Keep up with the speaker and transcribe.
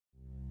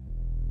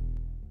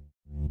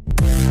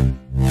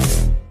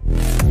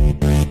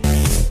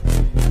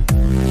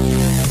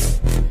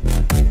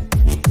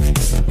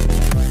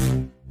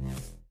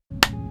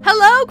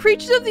Hello,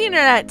 creatures of the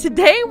internet.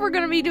 Today we're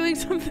gonna be doing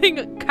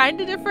something kind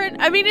of different.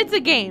 I mean, it's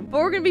a game, but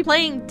we're gonna be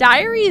playing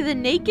Diary of the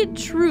Naked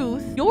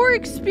Truth. Your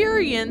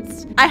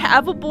experience. I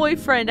have a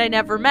boyfriend I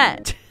never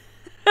met.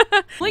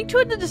 Link to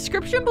it in the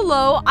description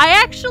below.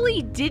 I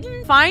actually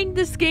didn't find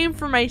this game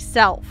for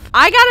myself.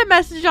 I got a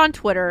message on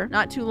Twitter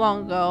not too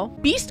long ago.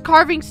 Beast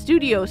Carving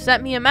Studio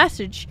sent me a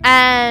message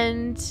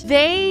and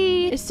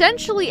they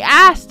essentially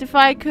asked if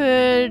I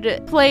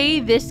could play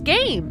this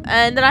game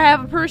and that I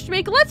have a purse to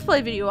make a let's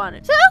play video on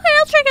it. So okay,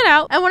 I'll check it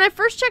out. And when I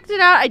first checked it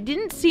out, I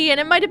didn't see, and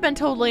it might have been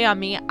totally on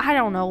me, I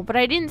don't know, but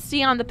I didn't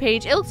see on the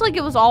page. It looks like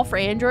it was all for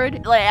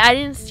Android. Like, I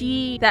didn't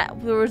see that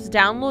there was a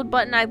download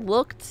button. I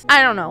looked.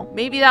 I don't know.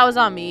 Maybe that was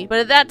on me, but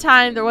at that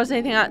time there wasn't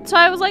anything on. So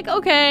I was like,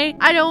 okay,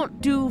 I don't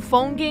do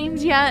phone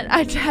games yet.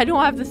 I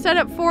don't have the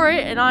setup for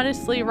it, and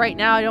honestly right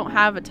now I don't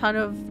have a ton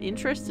of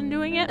interest in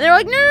doing it. And they're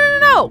like,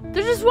 no,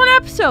 there's just one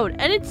episode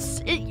and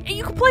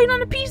you can play it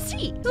on a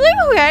PC. So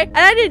like, okay, and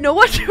I didn't know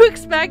what to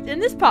expect,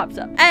 and this pops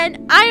up,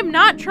 and I am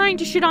not trying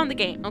to shit on the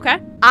game, okay?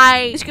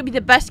 This could be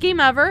the best game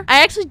ever.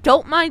 I actually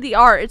don't mind the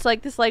art. It's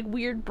like this like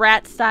weird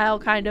brat style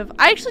kind of.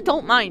 I actually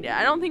don't mind it.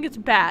 I don't think it's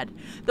bad.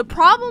 The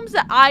problems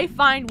that I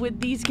find with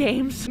these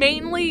games,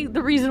 mainly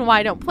the reason why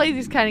I don't play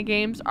these kind of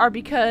games, are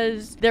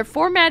because they're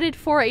formatted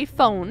for a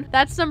phone.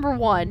 That's number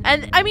one.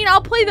 And I mean,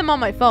 I'll play them on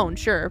my phone,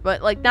 sure,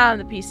 but like not on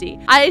the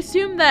PC. I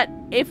assume that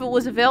if it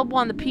was available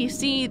on the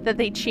PC, that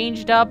they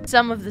changed up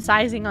some of the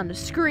sizing on the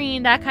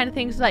screen, that kind of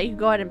thing, so that you can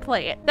go ahead and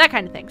play it. That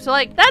kind of thing. So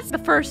like, that's the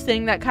first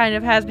thing that kind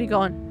of has me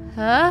going,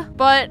 huh?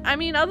 But I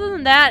mean, other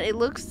than that,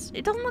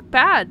 it doesn't look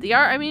bad. The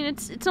art, I mean,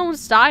 it's its own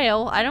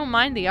style. I don't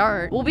mind the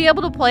art. We'll be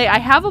able to play I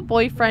Have a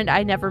Boyfriend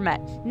I Never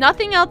Met.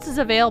 Nothing else is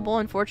available,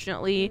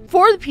 unfortunately,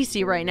 for the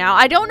PC right now.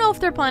 I don't know if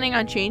they're planning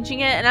on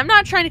changing it, and I'm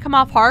not trying to come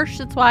off harsh.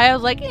 That's why I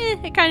was like,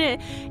 it kind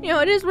of, you know,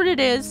 it is what it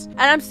is.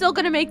 And I'm still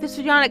gonna make this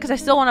video on it because I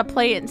still want to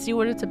play it and see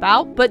what it's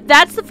about. But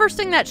that's the first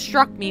thing that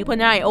struck me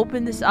when I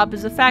opened this up,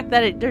 is the fact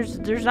that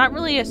there's not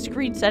really a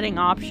screen setting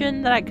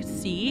option that I could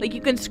see. Like,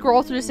 you can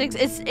scroll through the things.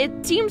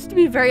 It seems to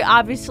be very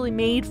obviously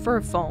made for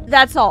a phone.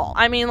 That's all.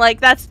 I mean, like,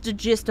 that's the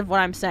gist of what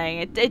I'm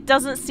saying. It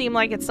doesn't seem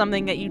like it's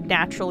something that you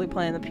naturally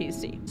play on the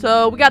PC.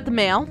 So we got the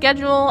mail.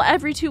 Schedule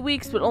every 2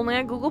 weeks, but only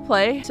on Google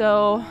Play.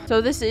 So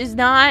this is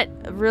not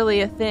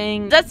really a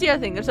thing. That's the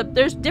other thing.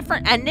 There's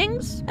different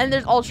endings, and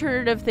there's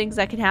alternative things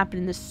that can happen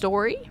in the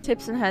story.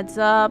 Tips and heads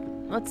up.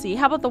 Let's see,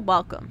 how about the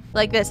welcome?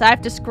 Like this, I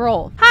have to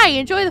scroll. Hi,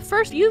 enjoy the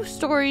first few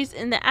stories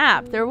in the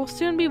app. There will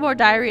soon be more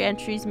diary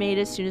entries made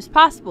as soon as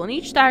possible. In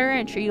each diary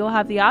entry, you'll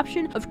have the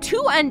option of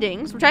 2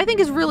 endings, which I think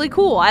is really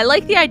cool. I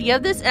like the idea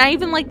of this, and I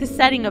even like the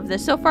setting of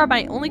this. So far,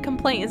 my only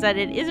complaint is that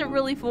it isn't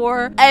really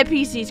for a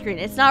PC screen.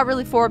 It's not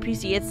really for a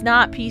PC. It's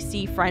not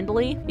PC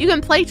friendly. You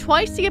can play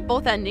twice to get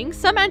both endings.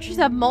 Some entries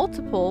have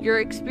multiple your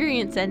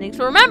experience endings.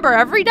 So remember,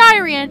 every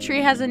diary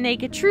entry has a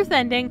naked truth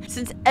ending,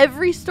 since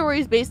every story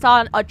is based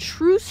on a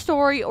true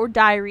story or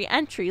diary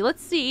entry.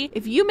 Let's see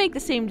if you make the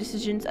same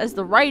decisions as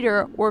the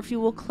writer, or if you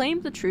will claim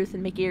the truth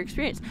and make it your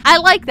experience. I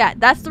like that.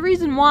 That's the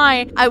reason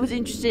why I was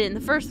interested in the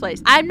first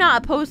place. I'm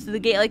not opposed to the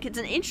game. Like, it's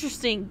an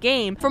interesting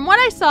game. From what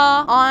I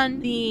saw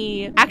on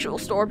the actual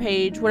store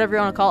page, whatever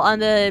you want to call it, on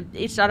the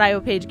h.io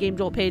page, Game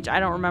Jolt page, I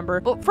don't remember.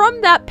 But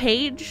from that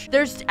page,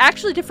 there's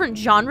actually different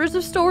genres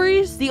of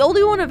stories. The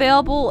only one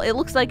available, it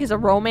looks like, is a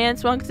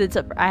romance one, because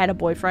I had a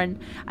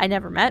boyfriend I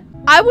never met.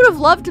 I would have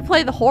loved to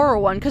play the horror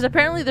one, because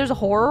apparently there's a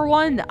horror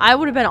one. I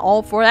would have been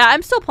all for that.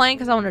 I'm still playing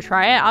because I want to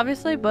try it,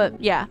 obviously,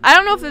 but yeah. I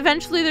don't know if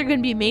eventually they're going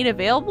to be made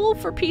available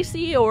for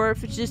PC, or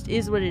if it just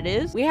is what it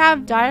is. We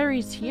have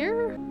diaries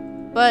here,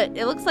 but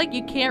it looks like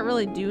you can't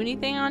really do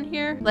anything on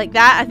here. Like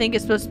that, I think,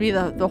 is supposed to be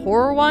the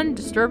horror one.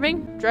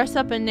 Disturbing. Dress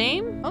up and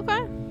name.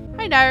 Okay.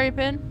 Hi, diary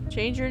pin.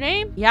 Change your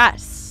name?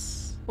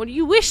 Yes. What do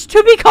you wish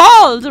to be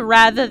called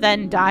rather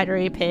than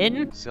diary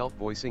pin?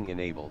 Self-voicing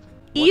enabled.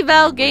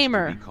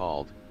 EveLGamer.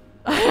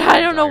 I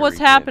don't know what's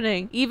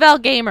happening.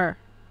 EveLGamer.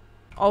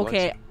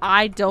 Okay,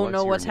 I don't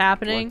know what's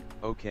happening.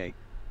 Okay,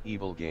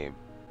 EveLGame.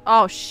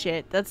 Oh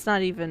shit, that's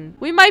not even.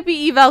 We might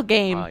be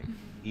EveLGame. Hi,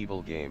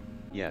 EveLGame.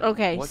 Yeah.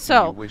 Okay,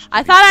 so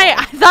I thought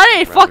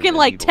I fucking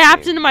like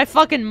tapped into my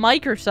fucking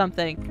mic or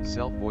something.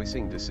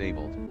 Self-voicing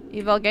disabled.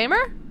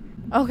 EveLGamer?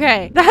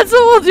 Okay, that's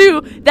what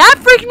we'll do. That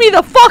freaked me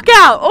the fuck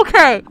out.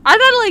 Okay, I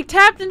thought I like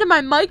tapped into my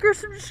mic or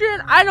some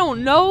shit. I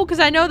don't know, because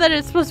I know that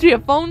it's supposed to be a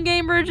phone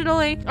game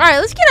originally. All right,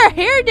 let's get our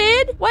hair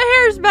did. What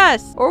hair is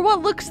best? Or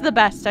what looks the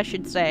best, I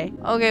should say.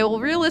 Okay,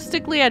 well,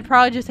 realistically, I'd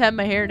probably just have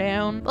my hair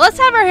down. Let's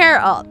have our hair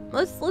up.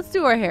 Let's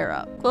do our hair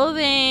up.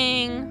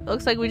 Clothing.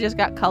 Looks like we just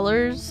got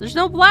colors. There's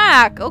no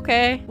black.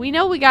 Okay. We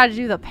know we got to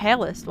do the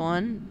palest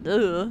one.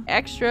 Ugh.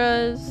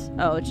 Extras.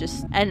 Oh, it's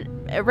just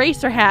an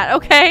eraser hat.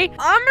 Okay.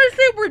 I'm gonna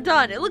say we're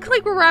done. It looks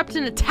like we're wrapped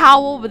in a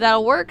towel, but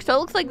that'll work. So it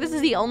looks like this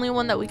is the only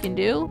one that we can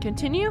do.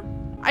 Continue.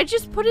 I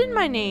just put in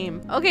my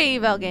name. Okay,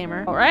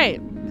 EveLGamer. All right.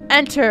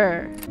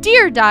 Enter.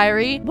 Dear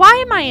Diary, why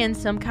am I in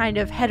some kind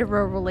of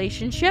hetero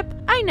relationship?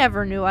 I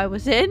never knew I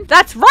was in.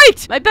 That's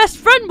right! My best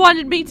friend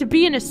wanted me to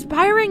be an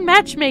aspiring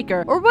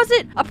matchmaker. Or was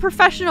it a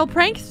professional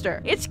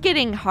prankster? It's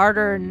getting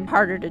harder and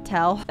harder to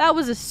tell. That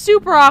was a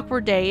super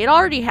awkward day. It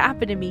already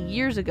happened to me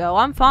years ago.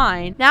 I'm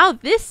fine. Now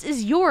this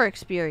is your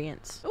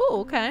experience.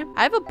 Oh, okay.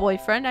 I have a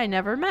boyfriend I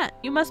never met.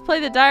 You must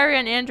play the diary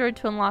on Android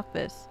to unlock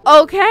this.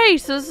 Okay,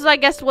 so this is, I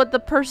guess, what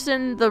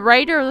the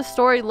writer of the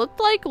story looked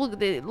like.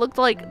 It looked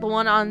like the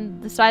one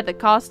on the side that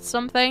costs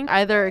something.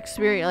 Either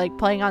experience, like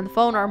playing on the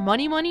phone or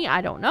money.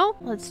 I don't know.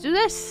 Let's do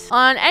this.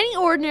 On any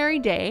ordinary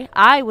day,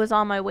 I was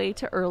on my way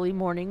to early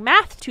morning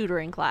math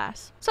tutoring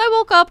class. So I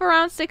woke up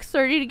around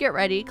 6:30 to get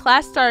ready.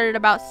 Class started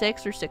about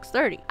 6 or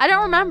 6:30. I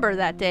don't remember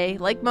that day.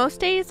 Like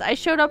most days, I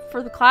showed up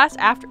for the class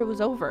after it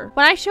was over.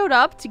 When I showed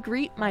up to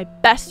greet my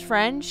best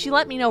friend, she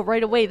let me know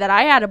right away that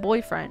I had a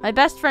boyfriend. My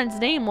best friend's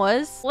name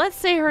was, let's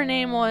say her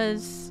name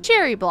was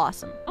Cherry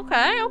Blossom.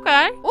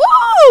 Okay.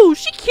 Ooh,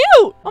 she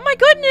cute. Oh my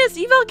goodness,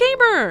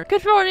 EveLGamer.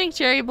 Good morning,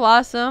 Cherry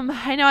Blossom.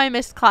 I know I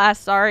missed class,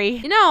 sorry.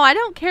 You know, I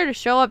don't care to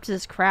show up to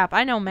this crap.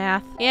 I know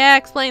math. Yeah,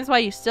 explains why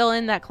you're still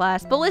in that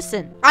class. But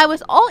listen, I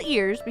was all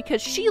ears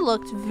because she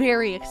looked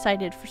very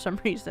excited for some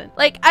reason.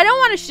 Like, I don't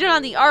want to shit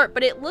on the art,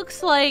 but it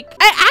looks like,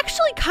 I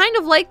actually kind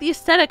of like the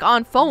aesthetic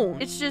on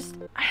phone. It's just...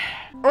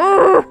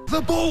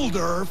 The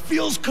boulder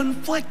feels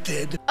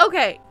conflicted.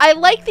 Okay, I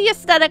like the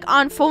aesthetic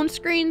on phone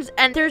screens,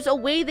 and there's a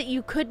way that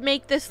you could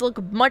make this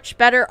look much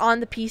better on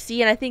the PC,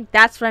 and I think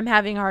that's what I'm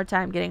having a hard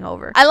time getting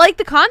over. I like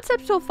the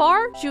concept so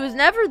far. She was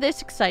never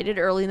this excited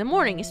early in the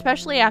morning,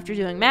 especially after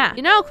doing math.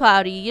 You know,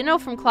 Cloudy, you know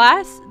from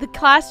class? The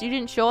class you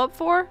didn't show up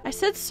for? I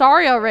said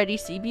sorry already,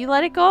 CB,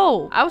 let it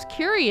go. I was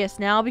curious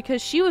now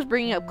because she was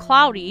bringing up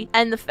Cloudy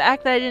and the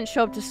fact that I didn't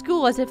show up to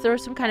school as if there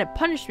was some kind of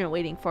punishment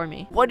waiting for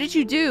me. What did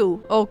you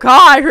do? Oh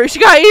God. She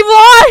got evil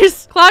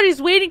eyes!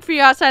 Cloudy's waiting for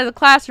you outside of the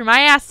classroom.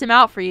 I asked him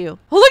out for you.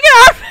 Oh, look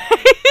at our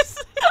face!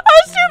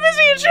 I was too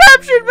busy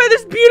enraptured by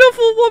this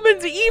beautiful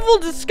woman's evil,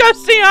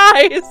 disgusting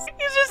eyes.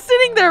 He's just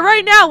sitting there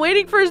right now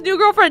waiting for his new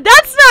girlfriend.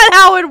 That's not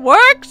how it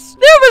works!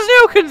 There was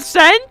no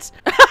consent!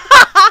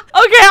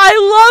 Okay, I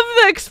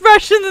love the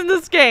expressions in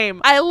this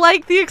game. I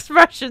like the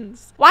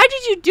expressions. Why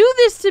did you do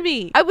this to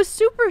me? I was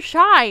super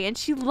shy, and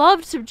she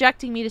loved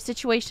subjecting me to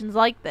situations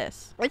like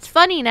this. It's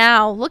funny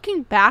now.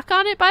 Looking back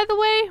on it, by the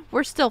way,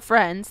 we're still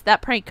friends.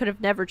 That prank could have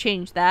never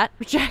changed that.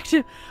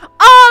 Rejected.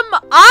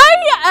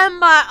 I am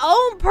my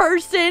own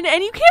person,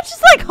 and you can't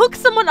just, like, hook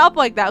someone up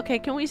like that. Okay,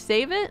 can we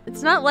save it?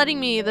 It's not letting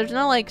me. There's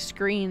no, like,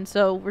 screen,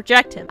 so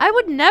reject him. I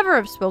would never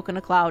have spoken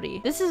to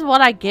Cloudy. This is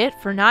what I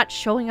get for not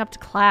showing up to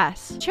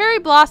class. Cherry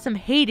Blossom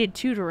hated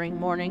tutoring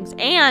mornings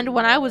and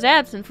when I was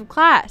absent from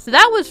class. So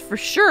that was for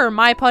sure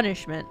my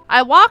punishment.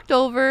 I walked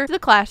over to the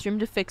classroom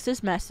to fix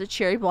this mess that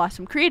Cherry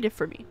Blossom created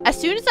for me. As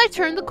soon as I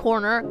turned the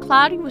corner,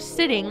 Cloudy was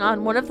sitting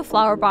on one of the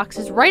flower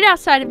boxes right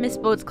outside of Miss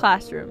Bode's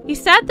classroom. He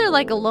sat there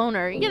like a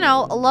loner, you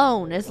know,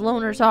 alone as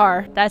loners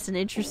are. That's an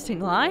interesting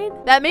line.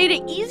 That made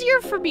it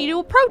easier for me to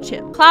approach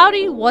him.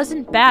 Cloudy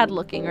wasn't bad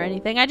looking or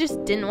anything. I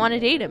just didn't want to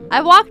date him.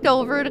 I walked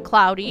over to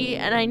Cloudy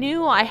and I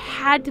knew I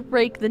had to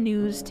break the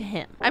news to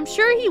him. I'm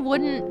sure he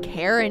wouldn't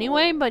care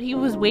anyway, but he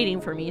was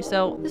waiting for me,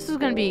 so this is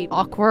gonna be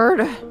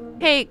awkward.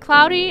 Hey,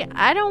 Cloudy,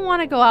 I don't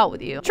want to go out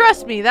with you.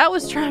 Trust me, that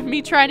was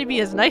me trying to be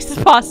as nice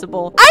as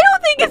possible. I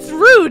don't think it's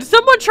rude.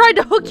 Someone tried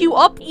to hook you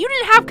up. You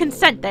didn't have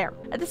consent there.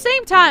 At the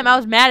same time, I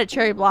was mad at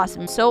Cherry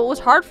Blossom, so it was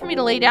hard for me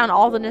to lay down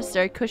all the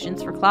necessary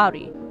cushions for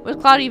Cloudy. What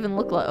does Cloudy even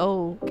look like?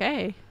 Oh,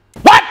 okay.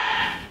 What?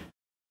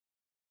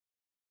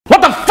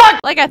 What the fuck?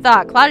 Like I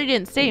thought, Cloudy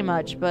didn't say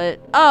much,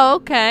 but... Oh,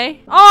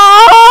 okay.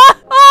 Oh!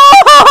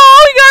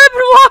 He got up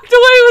and walked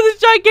away with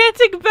his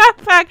gigantic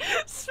backpack,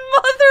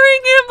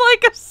 smothering him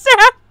like a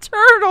sad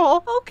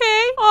turtle.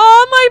 Okay.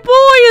 Oh, my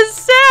boy is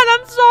sad.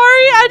 I'm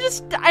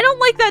sorry. I don't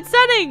like that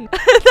setting.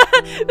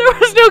 There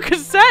was no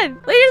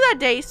consent. Later that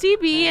day,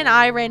 CB and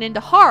I ran into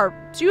Harb.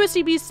 She was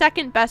CB's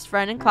second best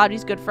friend and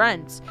Cloudy's good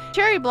friends.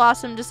 Cherry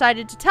Blossom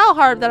decided to tell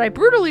Harb that I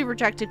brutally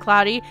rejected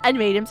Cloudy and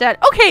made him sad.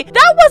 Okay,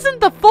 that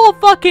wasn't the full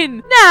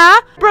fucking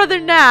nah, brother,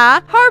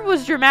 nah. Harb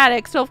was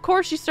dramatic, so of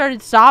course she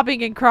started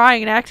sobbing and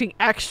crying and acting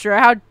extra.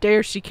 How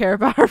dare she care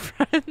about her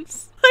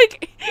friends?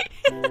 Like,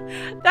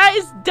 that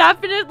is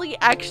definitely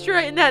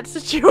extra in that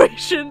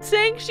situation.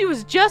 Saying she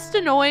was just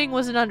annoying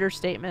was an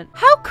understatement.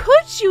 How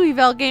could you,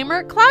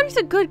 EveLGamer? Cloudy's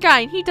a good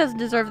guy and he doesn't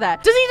deserve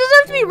that. Does he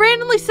deserve to be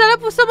randomly set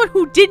up with someone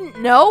who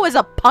didn't know as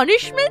a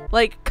punishment?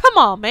 Like, come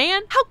on,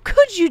 man. How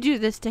could you do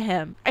this to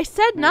him? I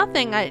said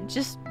nothing. I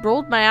just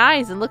rolled my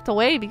eyes and looked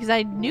away because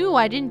I knew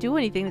I didn't do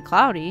anything to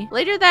Cloudy.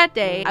 Later that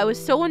day, I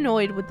was so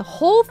annoyed with the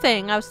whole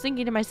thing, I was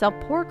thinking to myself,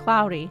 poor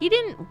Cloudy. He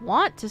didn't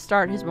want to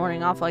start his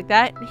morning off like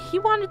that. He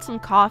wanted some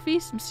coffee,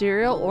 some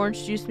cereal,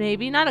 orange juice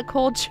maybe, not a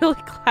cold chilly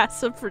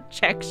glass of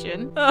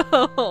rejection.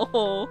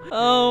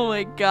 Oh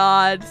my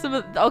god.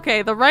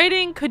 Okay, the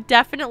writing could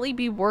definitely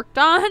be worked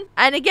on.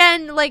 And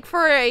again, like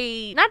for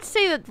not to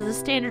say that the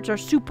standards are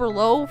super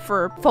low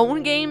for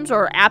phone games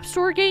or app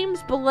store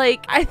games, but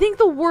like I think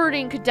the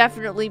wording could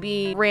definitely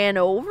be ran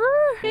over.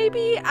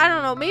 Maybe? I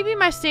don't know. Maybe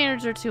my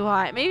standards are too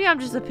high. Maybe I'm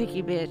just a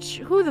picky bitch.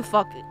 Who the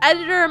fuck?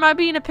 Editor, am I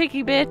being a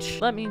picky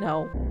bitch? Let me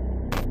know.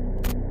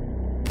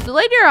 So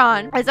later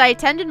on, as I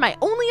attended my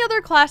only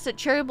other class that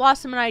Cherry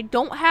Blossom and I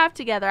don't have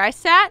together, I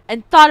sat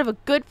and thought of a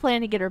good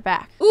plan to get her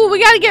back. Ooh,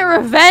 we gotta get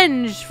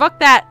revenge.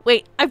 Fuck that.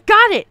 Wait, I've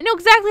got it. I know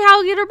exactly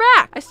how to get her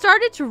back. I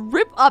started to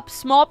rip up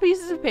small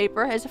pieces of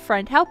paper as a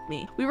friend helped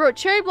me. We wrote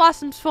Cherry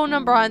Blossom's phone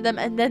number on them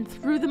and then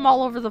threw them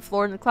all over the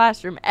floor in the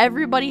classroom.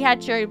 Everybody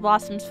had Cherry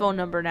Blossom's phone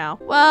number now.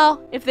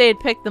 Well, if they had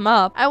picked them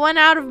up. I went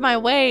out of my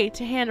way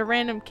to hand a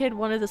random kid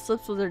one of the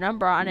slips with her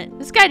number on it.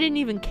 This guy didn't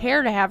even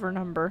care to have her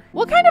number.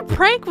 What kind of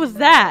prank was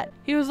that?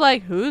 He was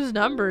like, whose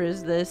number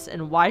is this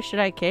and why should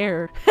I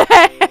care?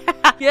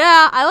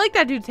 Yeah, I like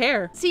that dude's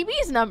hair.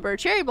 CB's number,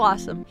 Cherry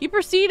Blossom. He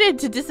proceeded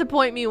to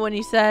disappoint me when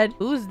he said,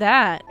 who's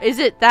that? Is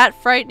it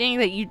that frightening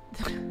that you...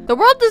 The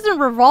world doesn't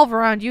revolve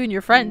around you and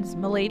your friends,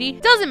 milady.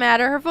 Doesn't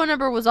matter. Her phone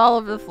number was all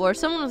over the floor.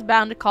 Someone was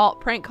bound to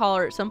prank call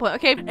her at some point.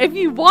 Okay, if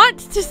you want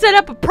to set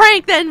up a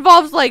prank that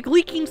involves like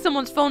leaking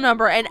someone's phone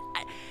number and...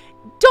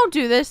 Don't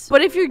do this,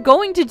 but if you're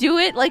going to do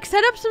it, like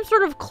set up some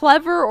sort of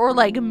clever or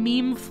like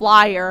meme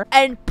flyer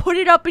and put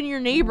it up in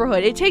your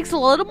neighborhood. It takes a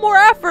little more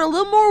effort, a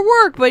little more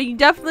work, but you're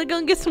definitely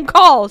gonna get some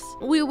calls.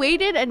 We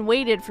waited and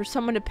waited for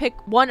someone to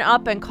pick one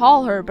up and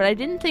call her, but I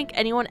didn't think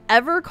anyone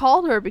ever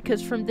called her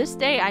because from this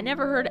day, I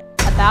never heard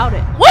about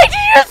it. Wait,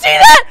 did you see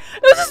that?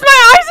 It was just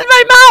my eyes and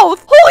my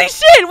mouth. Holy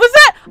shit, was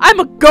that? I'm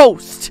a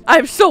ghost.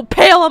 I'm so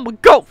pale, I'm a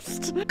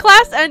ghost.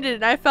 Class ended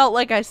and I felt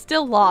like I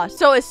still lost.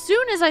 So as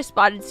soon as I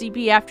spotted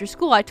CB after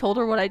school, I told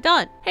her what I'd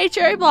done. Hey,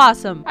 Cherry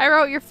Blossom, I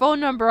wrote your phone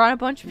number on a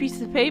bunch of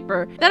pieces of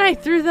paper. Then I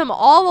threw them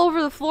all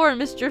over the floor in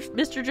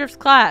Mr. Drift's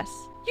class.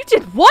 You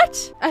did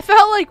what? I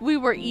felt like we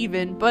were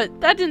even,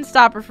 but that didn't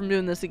stop her from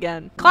doing this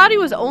again. Cloudy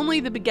was only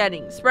the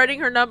beginning. Spreading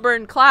her number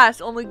in class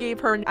only gave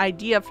her an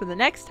idea for the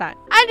next time.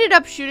 I ended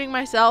up shooting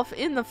myself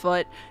in the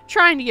foot,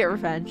 trying to get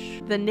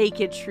revenge. The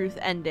naked truth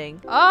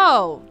ending.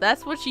 Oh,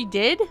 that's what she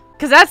did?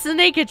 Because that's the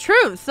naked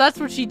truth, so that's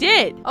what she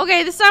did.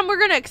 Okay, this time we're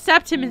gonna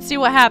accept him and see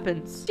what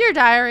happens. Dear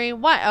diary,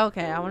 what?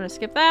 Okay, I want to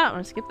skip that, I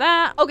want to skip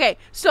that. Okay,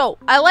 so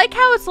I like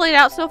how it's laid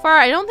out so far.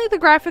 I don't think the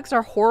graphics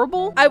are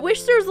horrible. I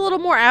wish there was a little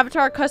more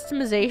avatar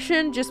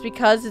customization just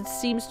because it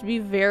seems to be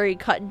very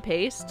cut and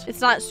paste. It's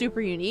not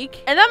super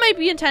unique. And that might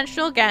be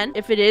intentional again.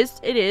 If it is,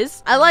 it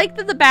is. I like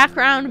that the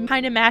background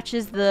kind of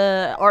matches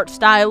the art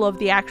style of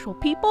the actual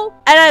people.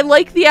 And I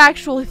like the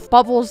actual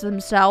bubbles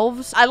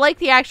themselves. I like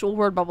the actual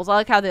word bubbles. I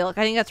like how they look.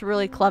 I think that's a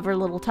really clever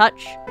little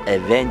touch.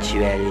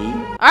 Eventually.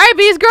 Alright,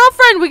 be his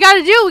girlfriend. We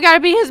gotta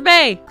be his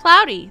bae.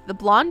 Cloudy, the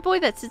blonde boy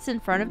that sits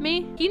in front of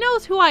me, he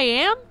knows who I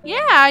am?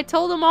 Yeah, I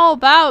told him all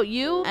about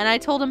you, and I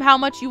told him how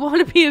much you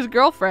want to be his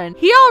girlfriend.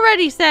 He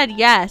already said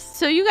yes,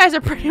 so you guys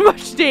are pretty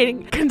much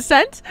dating.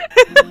 Consent?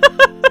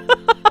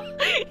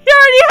 He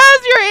already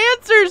has your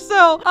answer,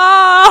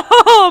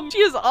 so she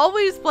is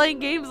always playing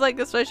games like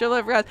this, so I should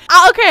have forgot.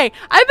 Okay,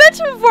 I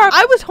mentioned before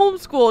I was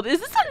homeschooled.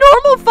 Is this a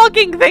normal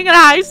fucking thing in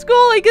high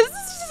school? Like, is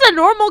this just a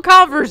normal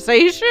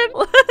conversation?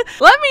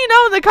 Let me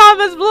know in the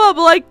comments below,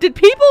 but like, did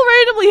people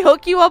randomly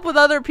hook you up with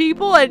other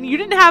people and you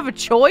didn't have a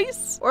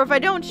choice? Or if I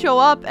don't show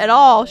up at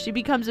all, she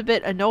becomes a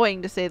bit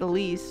annoying to say the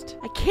least.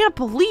 I can't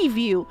believe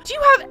you. Do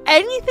you have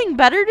anything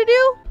better to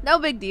do? No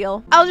big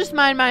deal. I'll just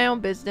mind my own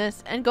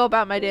business and go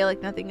about my day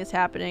like nothing is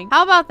happening.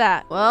 How about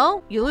that?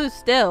 Well, you lose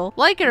still.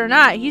 Like it or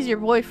not, he's your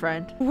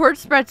boyfriend. Word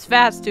spreads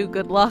fast too,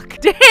 good luck.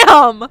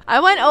 Damn!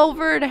 I went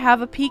over to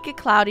have a peek at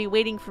Cloudy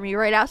waiting for me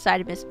right outside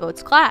of Miss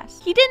Boat's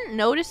class. He didn't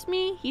notice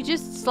me. He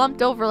just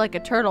slumped over like a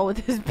turtle with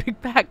his big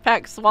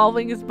backpack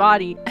swallowing his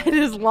body and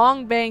his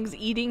long bangs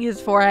eating his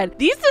forehead.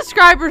 These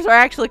describers are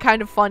actually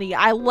kind of funny.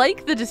 I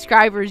like the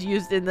describers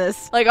used in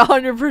this, like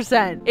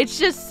 100%. It's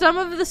just some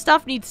of the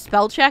stuff needs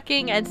spell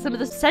checking and some of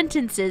the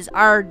sentences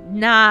are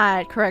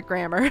not correct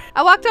grammar.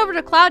 I walked over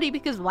to Cloudy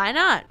because why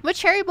not? What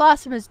Cherry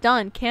Blossom has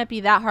done can't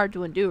be that hard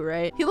to undo,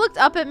 right? He looked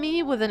up at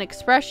me with an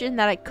expression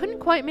that I couldn't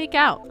quite make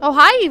out. Oh,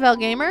 hi,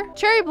 EveLGamer.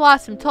 Cherry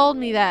Blossom told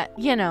me that,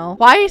 you know,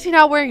 why is he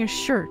not wearing a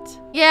shirt?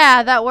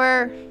 Yeah, that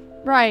we're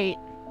right.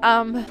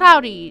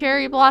 Cloudy,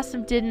 Cherry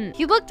Blossom didn't.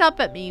 He looked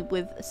up at me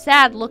with a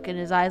sad look in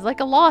his eyes,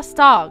 like a lost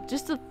dog.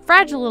 Just a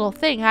fragile little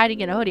thing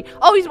hiding in a hoodie.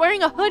 Oh, he's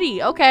wearing a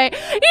hoodie. Okay.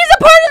 He's a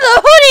part of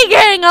the hoodie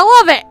gang. I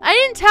love it. I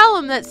didn't tell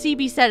him that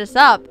CB set us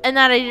up and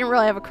that I didn't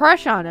really have a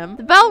crush on him.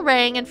 The bell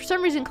rang and for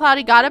some reason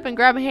Cloudy got up and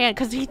grabbed my hand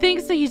because he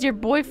thinks that he's your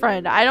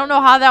boyfriend. I don't know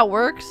how that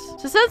works.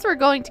 So since we're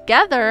going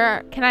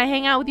together, can I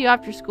hang out with you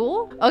after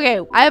school? Okay,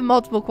 I have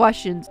multiple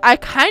questions. I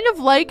kind of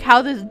like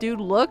how this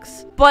dude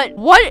looks, but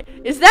what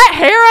is that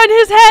hair on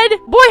his head?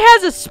 Boy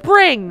has a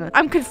spring.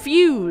 I'm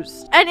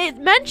confused. And it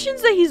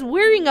mentions that he's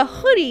wearing a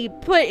hoodie,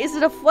 but is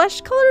it a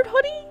flesh colored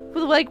hoodie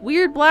with like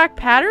weird black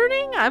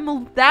patterning?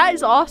 That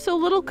is also a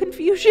little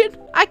confusion.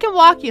 I can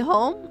walk you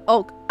home.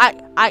 Oh,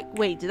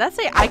 wait, did that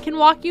say I can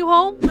walk you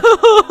home?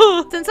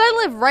 Since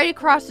I live right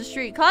across the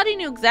street, Cloudy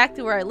knew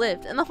exactly where I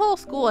lived, and the whole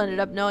school ended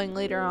up knowing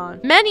later on.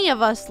 Many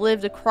of us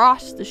lived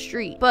across the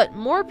street, but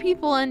more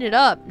people ended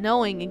up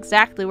knowing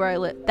exactly where I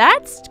lived.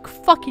 That's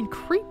fucking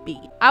creepy.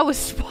 I was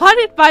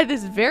spotted by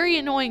this very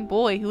annoying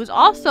boy who was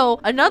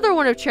also another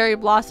one of Cherry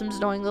Blossom's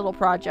annoying little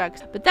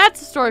projects, but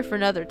that's a story for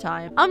another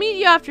time. I'll meet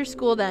you after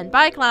school then.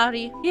 Bye,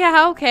 Cloudy.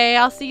 Yeah, okay,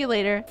 I'll see you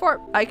later.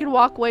 Before I could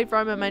walk away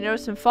from him, I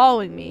noticed him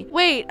following me.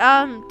 Wait,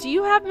 do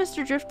you have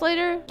Mr.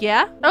 Driftlater?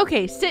 Yeah?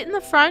 Okay, sit in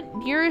the front,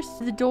 nearest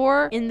to the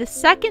door, in the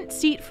second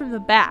seat from the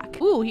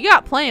back. Ooh, he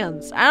got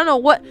plans. I don't know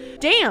what.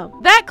 Damn,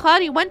 that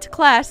Cloudy went to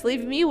class,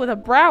 leaving me with a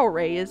brow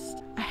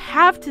raised. I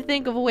have to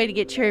think of a way to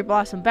get Cherry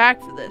Blossom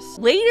back for this.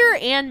 Later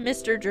in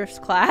Mr. Drift's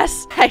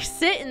class, I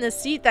sit in the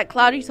seat that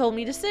Cloudy told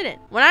me to sit in.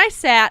 When I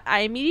sat, I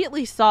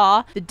immediately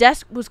saw the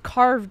desk was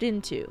carved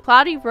into.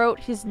 Cloudy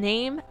wrote his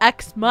name,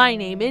 X my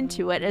name,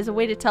 into it as a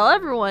way to tell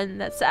everyone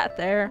that sat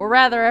there, or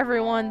rather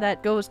everyone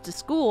that goes to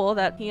school,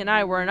 that he and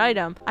I were an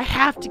item. I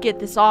have to get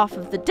this off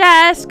of the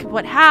desk,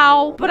 but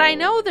how? But I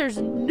know there's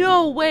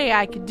no way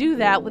I could do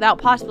that without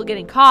possibly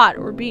getting caught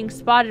or being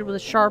spotted with a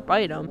sharp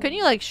item. Couldn't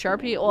you like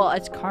Sharpie? Well,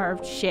 it's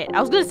carved. Shit. I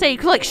was gonna say you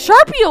could like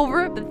Sharpie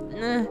over it,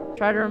 but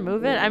try to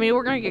remove it. I mean,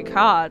 we're gonna get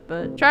caught,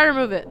 but try to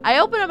remove it. I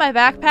opened up my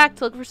backpack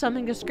to look for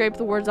something to scrape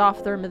the words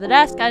off the rim of the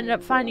desk. I ended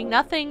up finding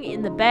nothing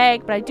in the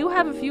bag, but I do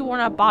have a few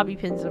worn out bobby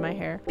pins in my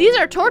hair. These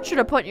are torture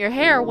to put in your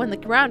hair when the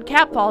round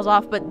cap falls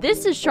off, but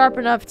this is sharp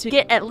enough to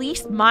get at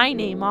least my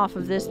name off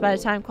of this by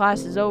the time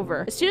class is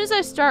over. As soon as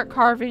I start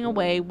carving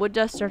away, wood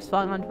dust starts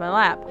falling onto my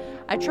lap.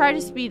 I try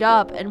to speed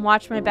up and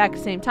watch my back at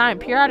the same time,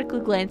 periodically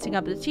glancing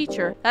up at the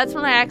teacher. That's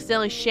when I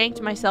accidentally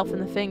shanked myself in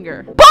the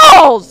finger.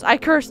 Balls! I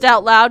cursed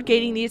out loud,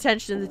 gaining the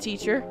attention of the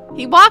teacher.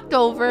 He walked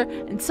over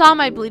and saw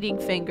my bleeding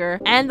finger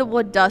and the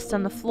wood dust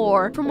on the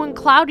floor from when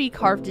Cloudy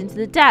carved into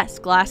the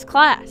desk last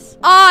class.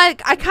 I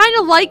kind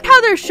of like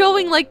how they're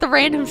showing like the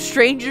random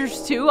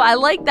strangers too. I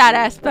like that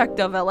aspect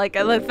of it, like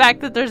the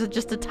fact that there's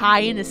just a tie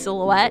and a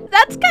silhouette.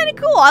 That's kind of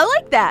cool. I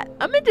like that.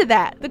 I'm into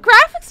that. The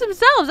graphics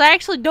themselves, I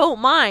actually don't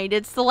mind.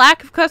 It's the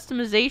lack of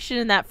customization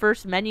in that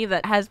first menu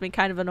that has me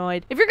kind of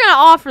annoyed. If you're gonna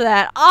offer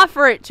that,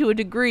 offer it to a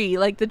degree.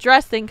 Like the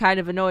dress thing kind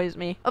of annoys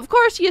me. Of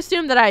course, he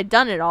assumed that I had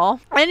done it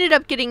all. I ended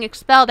up getting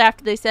expelled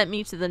after they sent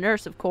me to the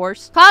nurse, of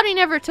course. Cloudy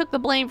never took the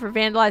blame for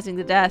vandalizing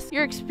the desk.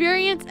 Your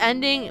experience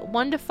ending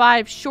 1 to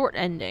 5, short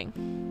ending.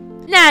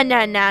 Nah.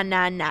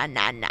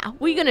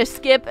 We're gonna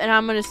skip and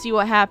I'm gonna see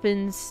what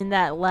happens in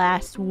that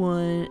last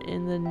one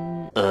and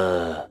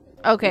then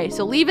okay,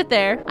 so leave it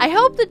there. I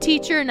hope the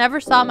teacher never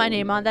saw my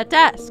name on that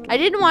desk. I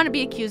didn't want to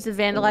be accused of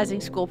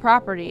vandalizing school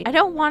property. I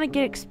don't want to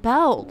get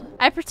expelled.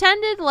 I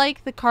pretended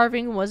like the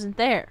carving wasn't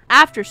there.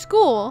 After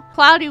school,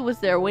 Cloudy was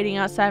there waiting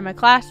outside my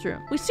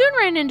classroom. We soon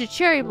ran into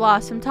Cherry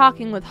Blossom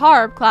talking with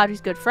Harb, Cloudy's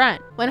good friend.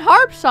 When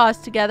Harb saw us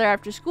together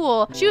after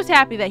school, she was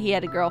happy that he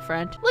had a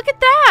girlfriend. Look at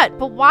that!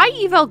 But why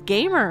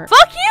EveLGamer?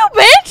 Fuck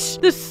you,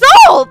 bitch! The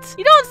salt!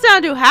 You don't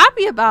sound too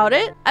happy about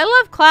it. I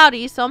love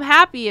Cloudy, so I'm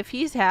happy if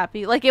he's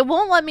happy. Like, it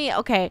won't let me...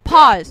 Okay,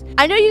 pause.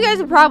 I know you guys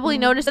have probably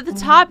noticed at the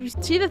top, you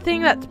see the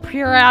thing that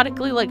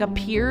periodically, like,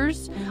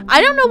 appears?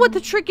 I don't know what the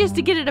trick is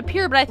to get it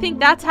appear, but I think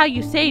that's how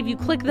you save. You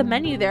click the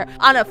menu there.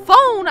 On a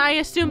phone, I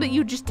assume that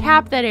you just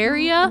tap that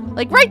area.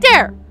 Like, right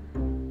there!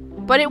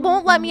 But it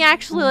won't let me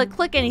actually like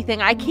click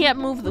anything. I can't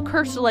move the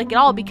cursor like at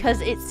all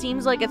because it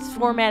seems like it's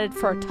formatted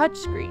for a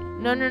touchscreen.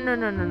 No.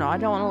 I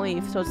don't want to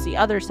leave. So it's the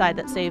other side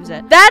that saves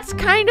it. That's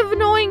kind of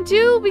annoying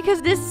too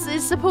because this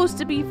is supposed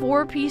to be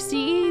for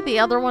PC. The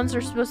other ones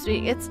are supposed to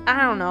be, I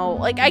don't know.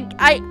 Like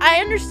I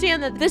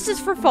understand that this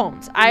is for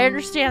phones. I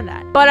understand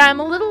that. But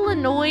I'm a little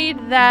annoyed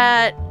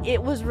that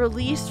it was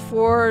released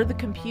for the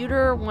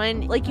computer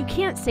when like you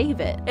can't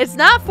save it. It's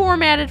not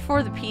formatted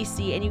for the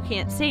PC and you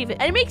can't save it.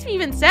 And it makes me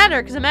even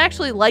sadder because I'm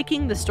actually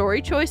liking the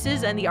story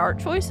choices and the art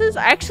choices.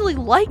 I actually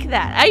like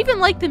that. I even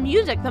like the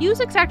music. The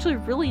music's actually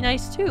really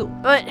nice too.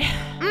 But,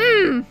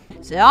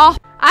 so,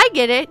 I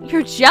get it.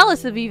 You're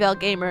jealous of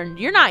EveLGamer and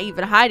you're not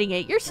even hiding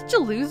it. You're such a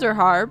loser,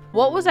 Harb.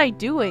 What was I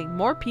doing?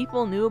 More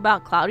people knew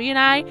about Cloudy and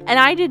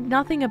I did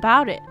nothing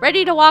about it.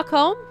 Ready to walk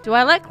home? Do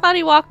I let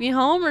Cloudy walk me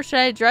home or should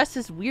I address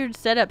this weird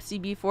setup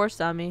CB forced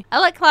on me? I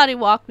let Cloudy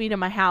walk me to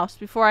my house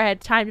before I had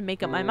time to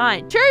make up my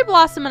mind. Cherry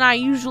Blossom and I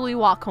usually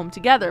walk home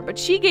together, but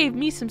she gave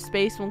me some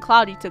space when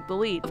Cloudy took the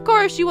lead. Of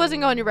course, she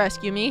wasn't going to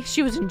rescue me.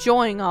 She was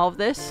enjoying all of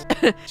this.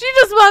 She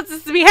just wants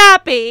us to be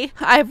happy.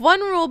 I have one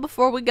rule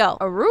before we go.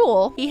 A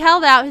rule? He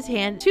held out his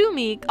hand to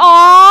me.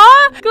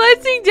 Aww!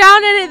 Glancing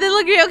down at it, then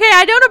looking at me. Okay,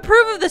 I don't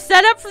approve of the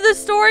setup for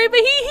this story, but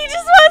he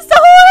just wants to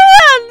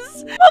hold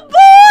hands! A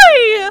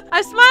boy!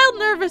 I smiled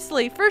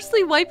nervously,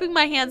 firstly wiping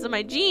my hands on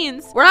my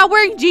jeans. We're not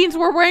wearing jeans,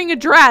 we're wearing a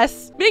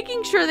dress.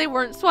 Making sure they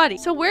weren't sweaty.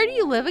 So where do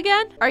you live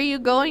again? Are you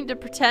going to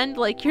pretend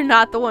like you're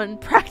not the one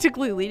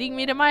practically leading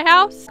me to my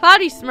house?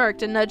 Cloudy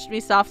smirked and nudged me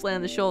softly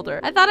on the shoulder.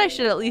 I thought I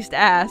should at least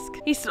ask.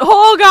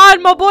 Oh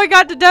god, my boy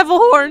got the devil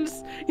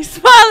horns. He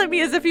smiled at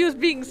me as if he was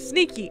being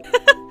sneaky.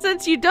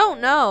 Since you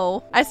don't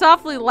know, I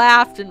softly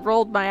laughed and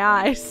rolled my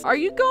eyes. Are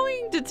you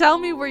going to tell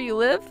me where you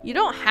live? You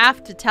don't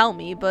have to tell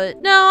me,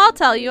 but no, I'll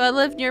tell you. I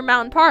live near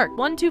Mountain Park,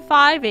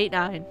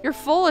 12589. Your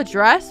full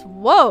address?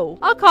 Whoa.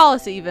 I'll call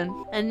us even.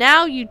 And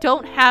now you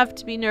don't have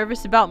to be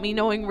nervous about me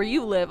knowing where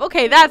you live.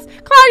 Okay,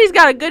 Cloudy's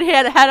got a good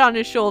head on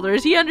his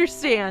shoulders. He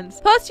understands.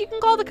 Plus, you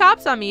can call the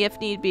cops on me if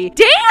need be.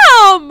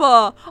 Damn!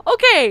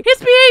 Okay, his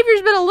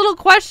behavior's been a little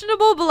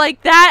questionable, but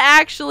like that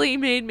actually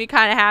made me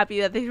kind of happy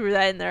that they threw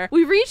that in there.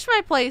 We reached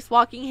my place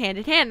walking hand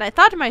in hand, and I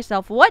thought to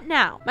myself, what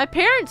now? My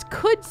parents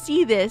could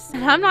see this,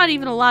 and I'm not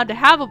even allowed to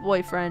have a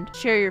boyfriend.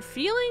 Share your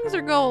feelings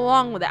or go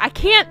along with it. I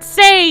can't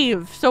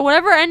save, so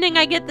whatever ending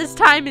I get this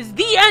time is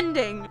the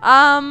ending.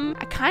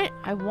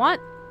 I want...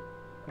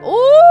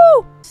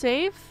 Ooh!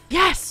 Save?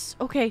 Yes!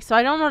 Okay, so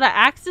I don't know how to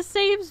access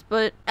saves,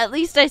 but at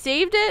least I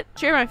saved it.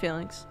 Share my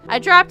feelings. I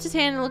dropped his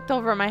hand and looked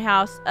over at my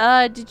house.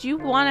 Did you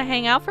want to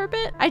hang out for a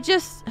bit?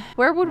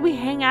 Where would we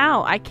hang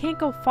out? I can't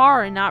go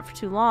far and not for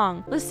too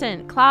long.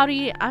 Listen,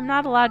 Cloudy, I'm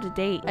not allowed to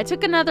date. I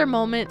took another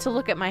moment to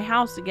look at my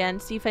house again,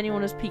 see if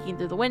anyone was peeking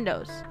through the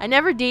windows. I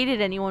never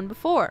dated anyone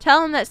before.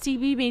 Tell him that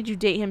CB made you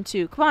date him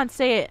too. Come on,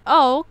 say it.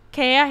 Oh,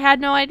 okay, I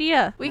had no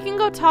idea. We can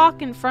go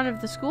talk in front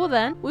of the school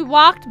then. We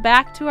walked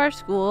back to our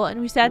school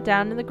and we sat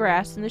down in the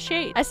grass in the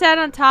shade. I sat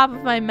on top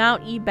of my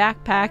Mount E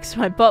backpack so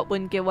my butt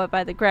wouldn't get wet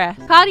by the grass.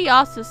 Cloudy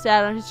also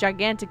sat on his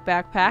gigantic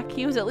backpack.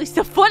 He was at least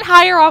a foot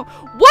higher off.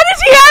 What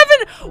is he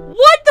having?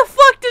 What the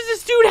fuck does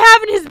this dude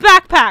have in his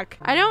backpack?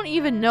 I don't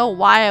even know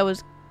why I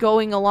was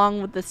going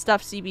along with the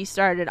stuff CB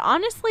started.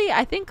 Honestly,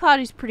 I think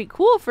Cloudy's pretty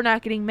cool for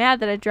not getting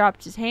mad that I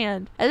dropped his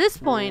hand. At this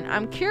point,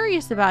 I'm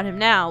curious about him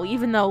now,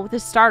 even though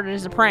this started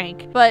as a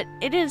prank. But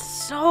it is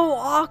so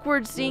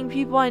awkward seeing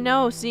people I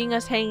know seeing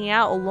us hanging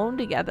out alone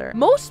together.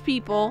 Most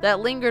people that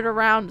lingered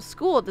around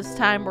school at this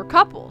time were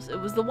couples. It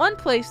was the one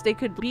place they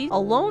could be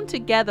alone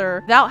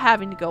together without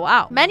having to go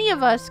out. Many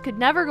of us could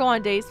never go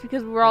on dates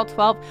because we were all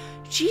 12.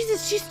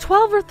 Jesus, she's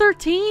 12 or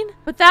 13?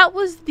 But that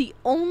was the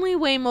only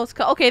way most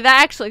okay,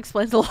 that actually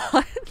explains a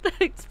lot.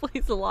 That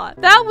explains a lot.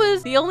 That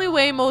was the only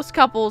way most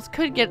couples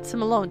could get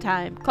some alone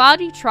time.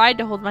 Cloudy tried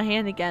to hold my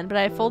hand again, but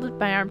I folded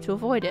my arm to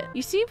avoid it.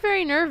 You seem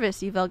very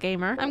nervous,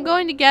 EveLGamer. I'm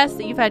going to guess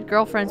that you've had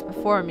girlfriends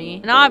before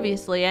me, and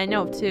obviously I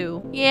know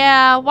too.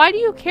 Yeah, why do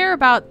you care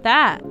about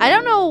that? I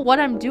don't know what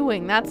I'm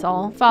doing, that's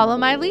all. Follow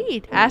my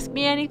lead. Ask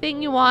me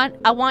anything you want.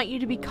 I want you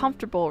to be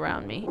comfortable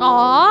around me.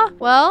 Aw,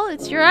 well,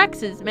 it's your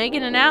exes,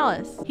 Megan and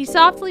Alice. He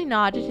softly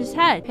nodded his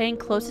head, paying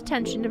close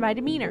attention to my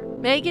demeanor.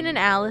 Megan and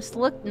Alice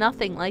looked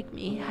nothing like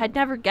me. I'd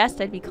never guessed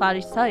I'd be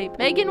Cloudy's type.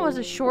 Megan was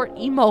a short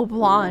emo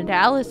blonde.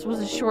 Alice was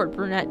a short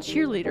brunette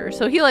cheerleader,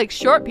 so he likes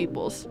short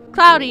peoples.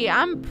 Cloudy,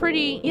 I'm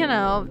pretty, you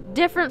know,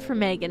 different from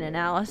Megan and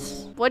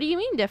Alice. What do you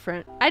mean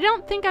different? I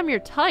don't think I'm your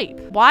type.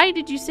 Why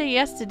did you say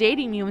yes to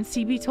dating me when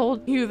CB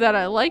told you that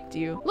I liked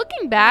you?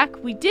 Looking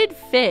back, we did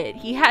fit.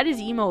 He had his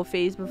emo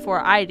phase before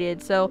I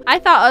did, so I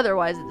thought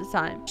otherwise at the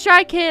time.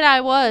 Shy kid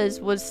I was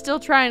still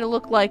trying to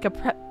look like a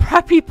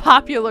preppy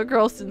popular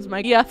girl since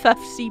my BFF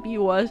CB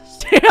was.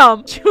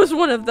 Damn, she was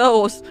one of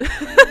those.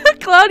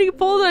 Cloudy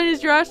pulled on his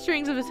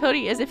drawstrings of his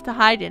hoodie as if to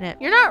hide in it.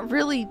 You're not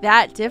really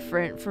that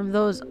different from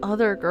those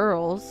other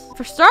girls.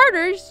 For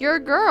starters, you're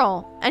a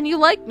girl, and you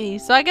like me,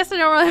 so I guess I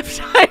don't really have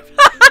time.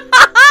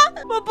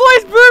 My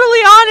boy's brutally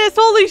honest.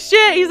 Holy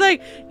shit. He's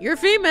like, you're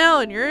female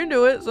and you're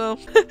into it, so.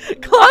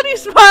 Cloudy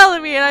smiled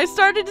at me and I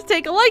started to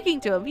take a liking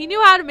to him. He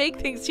knew how to make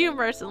things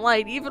humorous and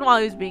light even while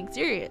he was being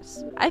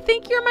serious. I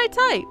think you're my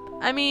type.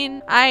 I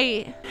mean,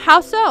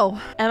 how so?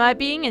 Am I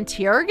being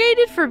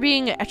interrogated for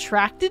being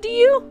attracted to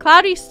you?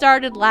 Cloudy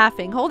started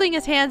laughing, holding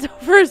his hands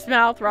over his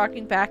mouth,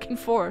 rocking back and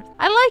forth.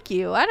 I like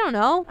you. I don't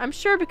know. I'm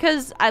sure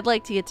because I'd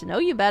like to get to know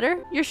you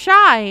better. You're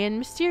shy and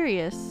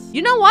mysterious.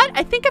 You know what?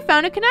 I think I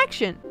found a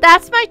connection.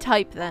 That's my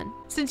type then.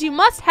 Since you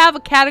must have a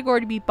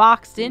category to be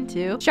boxed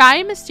into, shy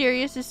and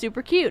mysterious is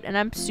super cute, and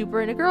I'm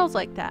super into girls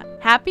like that.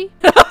 Happy?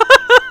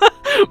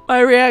 My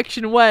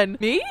reaction when?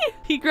 Me?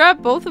 He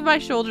grabbed both of my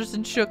shoulders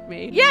and shook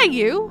me. Yeah,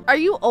 you. Are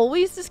you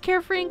always this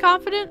carefree and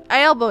confident?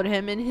 I elbowed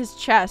him in his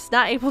chest,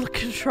 not able to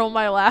control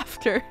my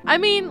laughter. I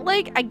mean,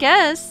 like, I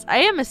guess I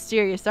am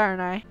mysterious, aren't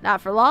I?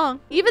 Not for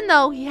long. Even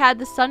though he had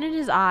the sun in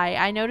his eye,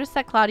 I noticed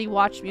that Cloudy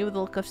watched me with a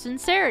look of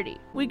sincerity.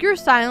 We grew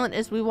silent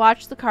as we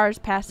watched the cars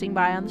passing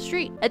by on the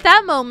street. At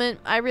that moment,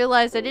 I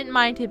realized I didn't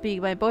mind him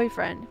being my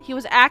boyfriend. He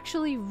was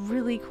actually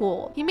really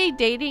cool. He made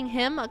dating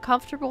him a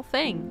comfortable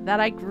thing that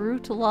I grew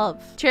to love.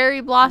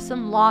 Cherry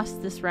Blossom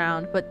lost this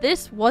round, but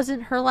this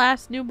wasn't her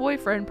last new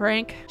boyfriend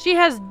prank. She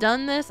has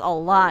done this a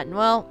lot, and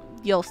well,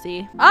 you'll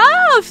see.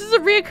 Oh, this is a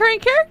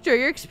reoccurring character.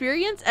 Your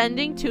experience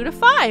ending 2 to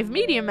 5.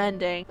 Medium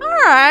ending.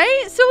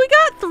 Alright, so we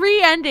got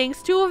 3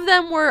 endings. 2 of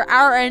them were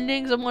our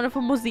endings and one of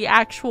them was the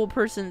actual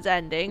person's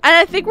ending. And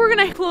I think we're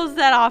gonna close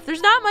that off.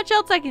 There's not much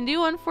else I can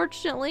do,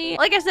 unfortunately.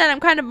 Like I said,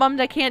 I'm kind of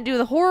bummed I can't do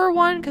the horror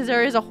one because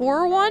there is a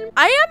horror one.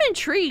 I am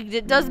intrigued.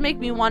 It does make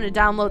me want to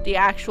download the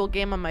actual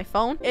game on my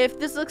phone. If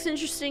this looks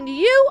interesting to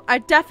you, I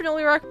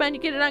definitely recommend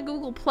you get it on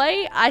Google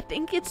Play. I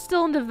think it's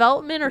still in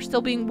development or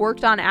still being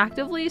worked on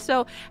actively.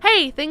 So, hey,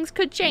 hey, things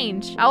could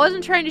change. I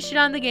wasn't trying to shit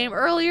on the game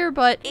earlier,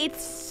 but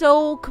it's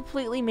so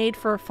completely made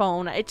for a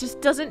phone. It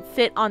just doesn't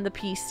fit on the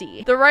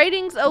PC. The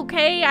writing's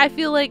okay. I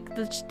feel like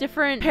the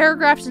different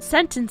paragraphs and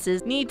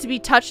sentences need to be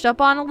touched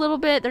up on a little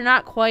bit. They're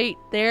not quite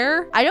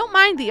there. I don't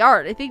mind the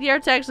art. I think the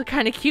art's actually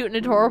kind of cute and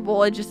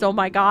adorable and just, oh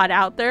my god,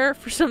 out there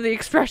for some of the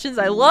expressions.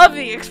 I love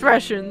the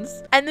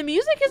expressions. And the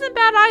music isn't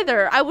bad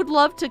either. I would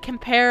love to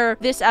compare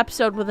this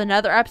episode with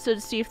another episode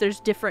to see if there's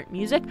different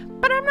music,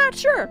 but I'm not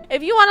sure.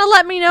 If you want to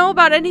let me know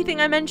about anything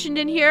I mentioned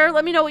in here,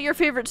 let me know what your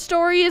favorite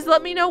story is.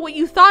 Let me know what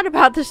you thought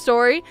about the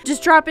story.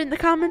 Just drop it in the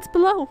comments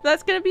below.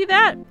 That's gonna be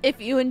that.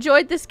 If you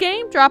enjoyed this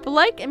game, drop a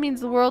like. It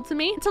means the world to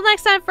me. Until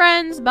next time,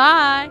 friends.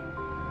 Bye.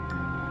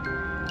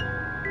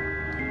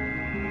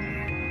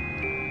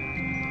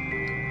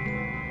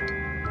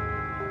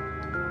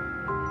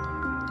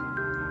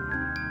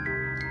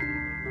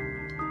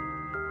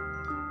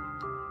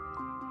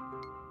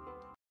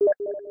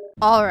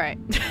 All right.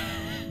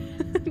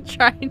 I'm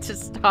trying to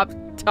stop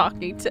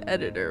talking to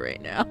editor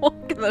right now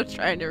because I'm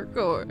trying to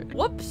record.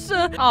 Whoops.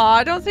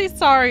 Aw, don't say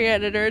sorry,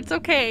 editor. It's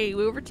okay.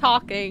 We were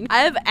talking. I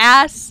have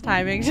ass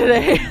timing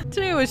today.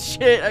 Today was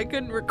shit. I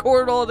couldn't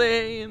record all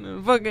day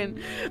and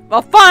fucking,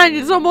 well, fine.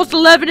 It's almost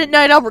 11 at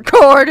night. I'll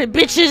record and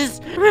bitches.